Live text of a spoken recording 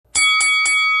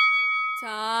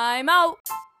Time out.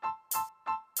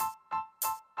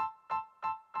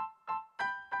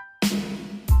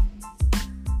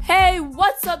 Hey,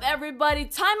 what's up everybody?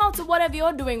 Time out to whatever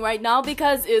you're doing right now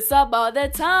because it's about the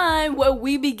time where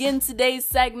we begin today's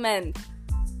segment.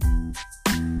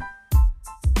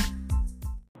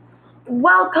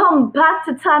 Welcome back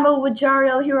to Time Out with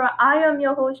Jariel here. I am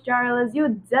your host Jariel, as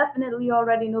you definitely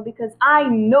already know, because I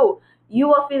know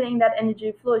you are feeling that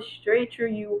energy flow straight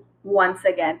through you once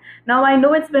again. Now I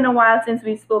know it's been a while since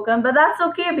we've spoken, but that's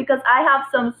okay because I have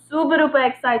some super duper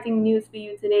exciting news for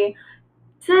you today.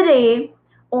 Today,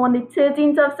 on the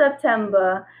 13th of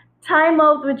September, Time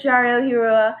Out with Jariel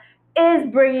Hira is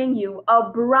bringing you a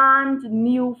brand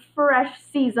new, fresh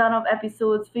season of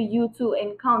episodes for you to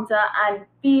encounter and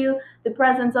feel the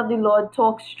presence of the Lord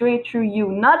talk straight through you.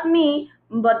 Not me,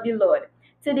 but the Lord.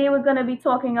 Today, we're going to be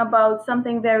talking about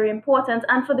something very important,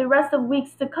 and for the rest of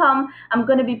weeks to come, I'm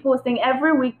going to be posting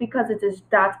every week because it is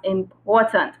that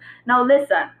important. Now,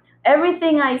 listen,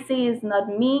 everything I say is not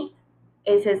me.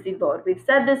 It is the Lord. We've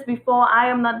said this before. I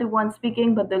am not the one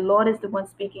speaking, but the Lord is the one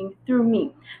speaking through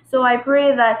me. So I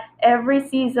pray that every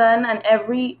season and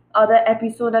every other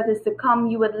episode that is to come,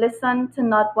 you would listen to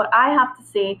not what I have to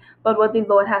say, but what the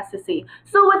Lord has to say.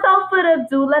 So without further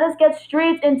ado, let us get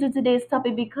straight into today's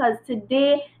topic because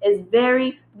today is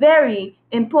very, very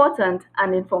important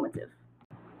and informative.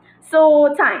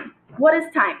 So, time. What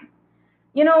is time?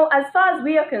 As far as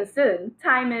we are concerned,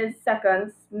 time is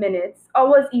seconds, minutes,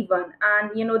 hours even,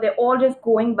 and they're all just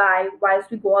going by whilst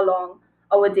we go along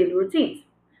our daily routines.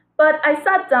 But I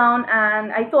sat down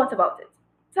and I thought about it.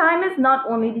 Time is not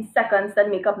only the seconds that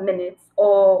make up minutes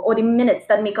or the minutes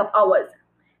that make up hours.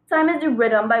 Time is the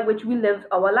rhythm by which we live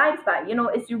our lives by.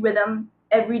 It's the rhythm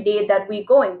every day that we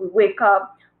go in. We wake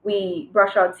up, we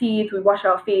brush our teeth, we wash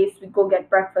our face, we go get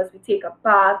breakfast, we take a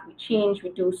bath, we change,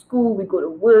 we do school, we go to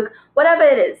work, whatever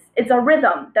it is. It's a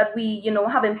rhythm that we,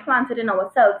 have implanted in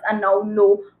ourselves and now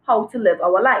know how to live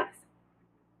our lives.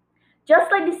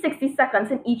 Just like the 60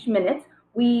 seconds in each minute,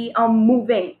 we are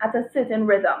moving at a certain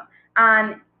rhythm.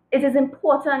 And it is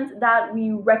important that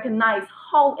we recognize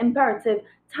how imperative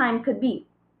time could be.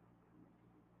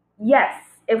 Yes,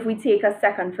 if we take a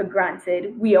second for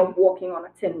granted, we are walking on a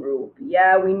tin rope.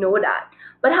 Yeah, we know that.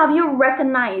 But have you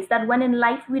recognized that when in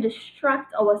life we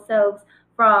distract ourselves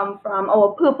from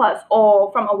our purpose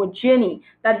or from our journey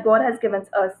that God has given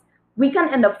to us, we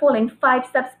can end up falling 5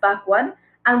 steps backward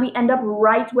and we end up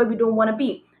right where we don't want to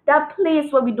be. That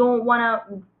place where we don't want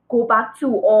to go back to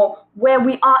or where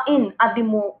we are in at the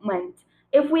moment.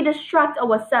 If we distract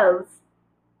ourselves,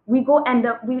 we will end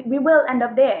up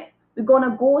there. We're going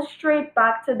to go straight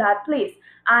back to that place.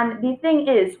 And the thing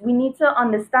is, we need to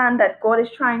understand that God is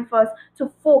trying for us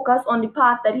to focus on the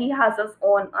path that He has us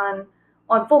on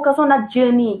and focus on that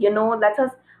journey. Let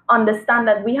us understand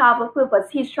that we have a purpose.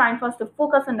 He's trying for us to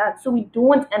focus on that so we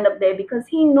don't end up there, because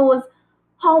He knows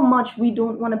how much we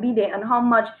don't want to be there and how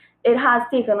much it has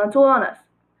taken a toll on us.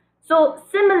 So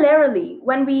similarly,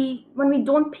 when we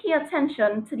don't pay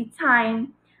attention to the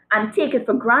time and take it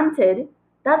for granted,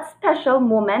 that special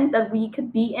moment that we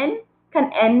could be in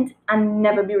can end and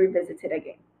never be revisited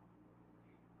again.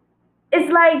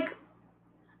 It's like,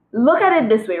 look at it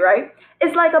this way, right?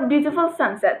 It's like a beautiful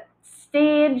sunset,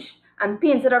 staged and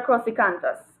painted across the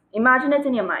canvas. Imagine it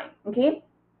in your mind, okay?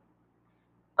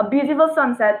 A beautiful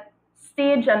sunset,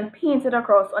 staged and painted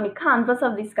across on the canvas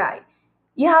of the sky.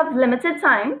 You have limited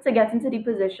time to get into the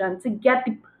position, to get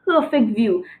the perfect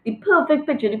view, the perfect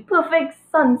picture, the perfect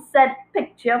sunset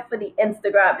picture for the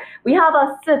Instagram. We have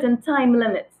a certain time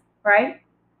limit, right?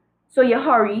 So you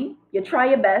hurry, you try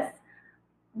your best,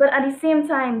 but at the same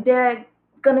time, there are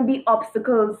going to be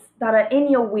obstacles that are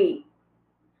in your way.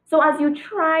 So as you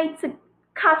try to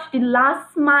catch the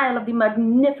last smile of the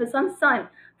magnificent sun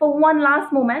for one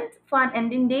last moment for an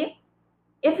ending day,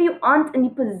 if you aren't in the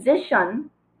position,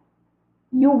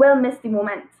 you will miss the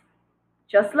moment.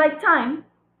 Just like time,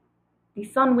 the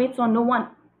sun waits on no one.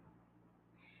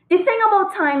 The thing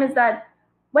about time is that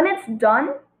when it's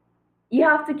done, you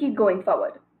have to keep going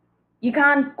forward. You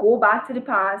can't go back to the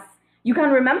past. You can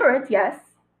remember it, yes,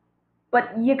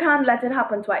 but you can't let it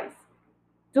happen twice.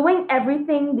 Doing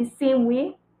everything the same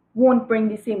way won't bring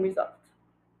the same result.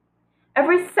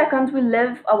 Every second we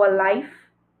live our life,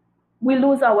 we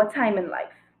lose our time in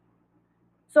life.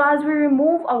 So as we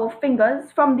remove our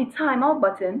fingers from the timeout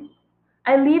button,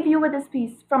 I leave you with this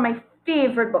piece from my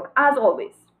favorite book, as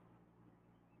always.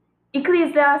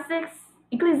 Ecclesiastes,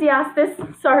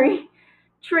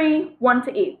 3, 1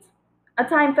 to 8. A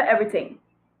time for everything.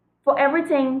 For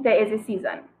everything there is a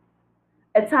season.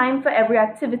 A time for every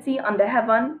activity under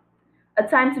heaven. A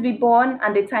time to be born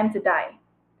and a time to die.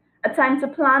 A time to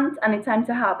plant and a time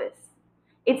to harvest.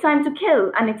 A time to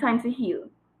kill and a time to heal.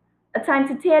 A time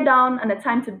to tear down and a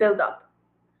time to build up.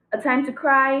 A time to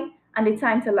cry and a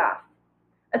time to laugh.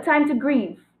 A time to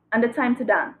grieve and a time to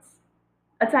dance.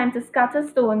 A time to scatter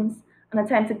stones and a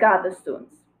time to gather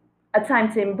stones. A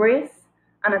time to embrace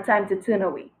and a time to turn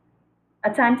away. A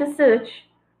time to search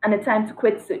and a time to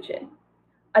quit searching.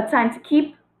 A time to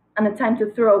keep and a time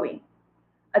to throw away.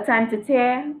 A time to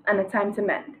tear and a time to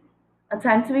mend. A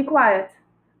time to be quiet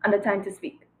and a time to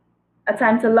speak. A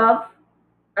time to love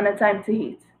and a time to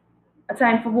hate. A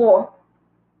time for war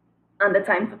and a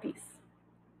time for peace.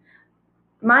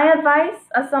 My advice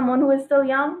as someone who is still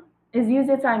young is use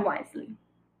your time wisely.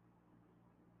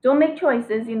 Don't make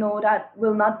choices that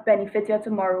will not benefit your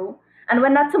tomorrow. And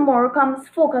when that tomorrow comes,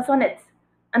 focus on it.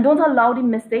 And don't allow the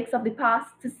mistakes of the past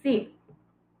to stay.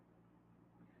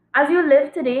 As you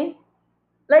live today,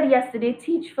 let yesterday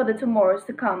teach for the tomorrows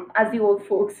to come, as the old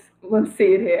folks will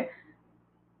say it here.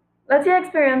 Let your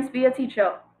experience be a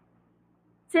teacher.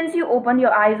 Since you opened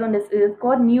your eyes on this earth,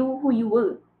 God knew who you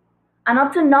were. And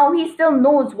up to now, He still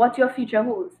knows what your future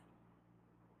holds.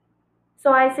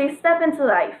 So I say, step into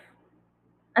life.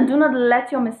 And do not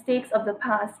let your mistakes of the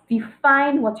past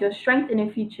define what your strength in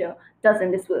the future does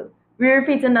in this world. We're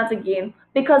repeating that again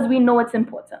because we know it's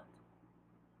important.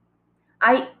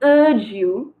 I urge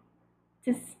you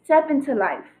to step into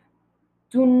life.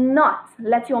 Do not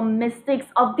let your mistakes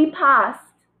of the past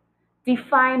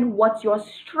define what your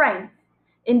strength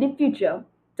in the future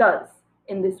does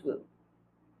in this world.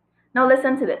 Now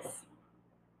listen to this.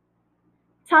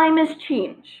 Time is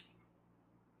change.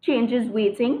 Change is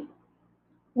waiting.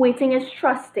 Waiting is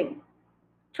trusting.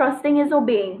 Trusting is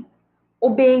obeying.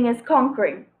 Obeying is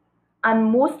conquering.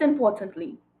 And most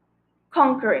importantly,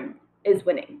 conquering is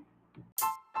winning.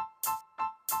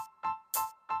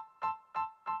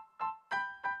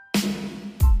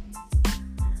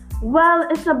 Well,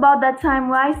 it's about that time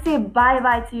where I say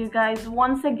bye-bye to you guys.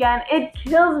 Once again, it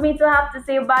kills me to have to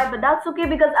say bye, but that's okay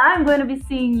because I'm going to be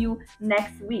seeing you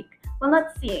next week. Well,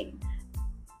 not speaking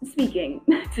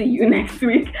to you next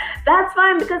week. That's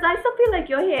fine because I still feel like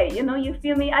you're here. You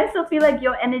feel me? I still feel like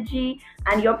your energy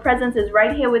and your presence is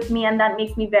right here with me, and that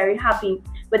makes me very happy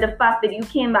with the fact that you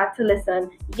came back to listen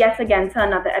yet again to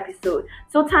another episode.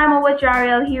 So Time Out with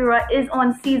Jariel Hira is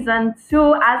on season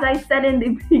 2. As I said in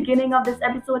the beginning of this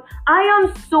episode, I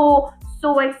am so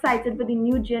excited for the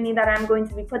new journey that I'm going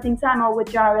to be putting Time Out with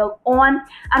Jariel on.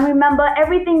 And remember,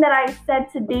 everything that I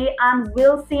said today and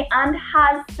will say and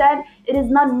has said, it is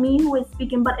not me who is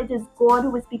speaking, but it is God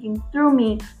who is speaking through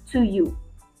me to you.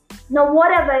 Now,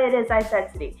 whatever it is I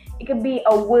said today, it could be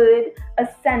a word, a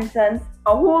sentence,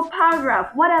 a whole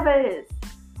paragraph, whatever it is.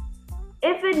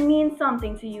 If it means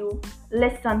something to you,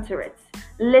 listen to it.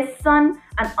 Listen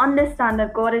and understand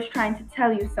that God is trying to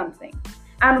tell you something.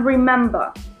 And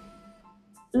remember,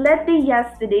 let the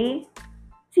yesterday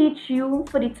teach you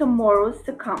for the tomorrows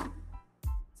to come.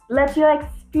 Let your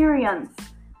experience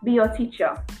be your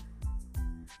teacher.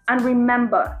 And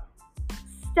remember,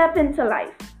 step into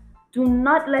life. Do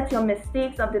not let your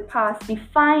mistakes of the past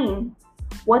define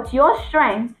what your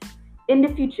strength in the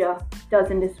future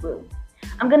does in this world.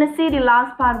 I'm going to say the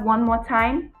last part one more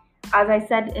time, as I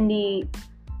said in the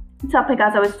topic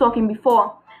as I was talking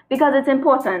before, because it's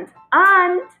important.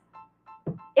 And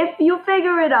if you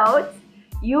figure it out,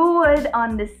 you would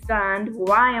understand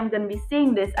why I'm going to be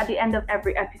saying this at the end of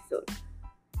every episode.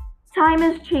 Time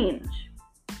is change.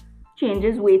 Change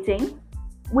is waiting.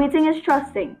 Waiting is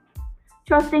trusting.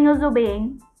 Trusting is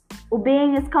obeying.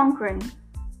 Obeying is conquering.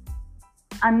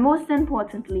 And most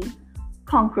importantly,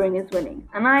 conquering is winning.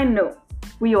 And I know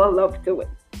we all love to win.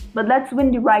 But let's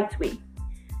win the right way.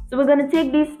 So we're going to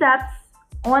take these steps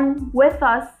on with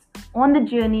us on the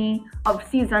journey of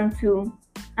season 2.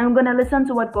 And we're going to listen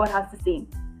to what God has to say.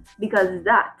 Because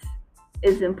that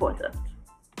is important.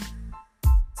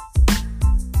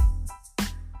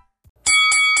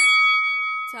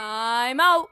 Time out.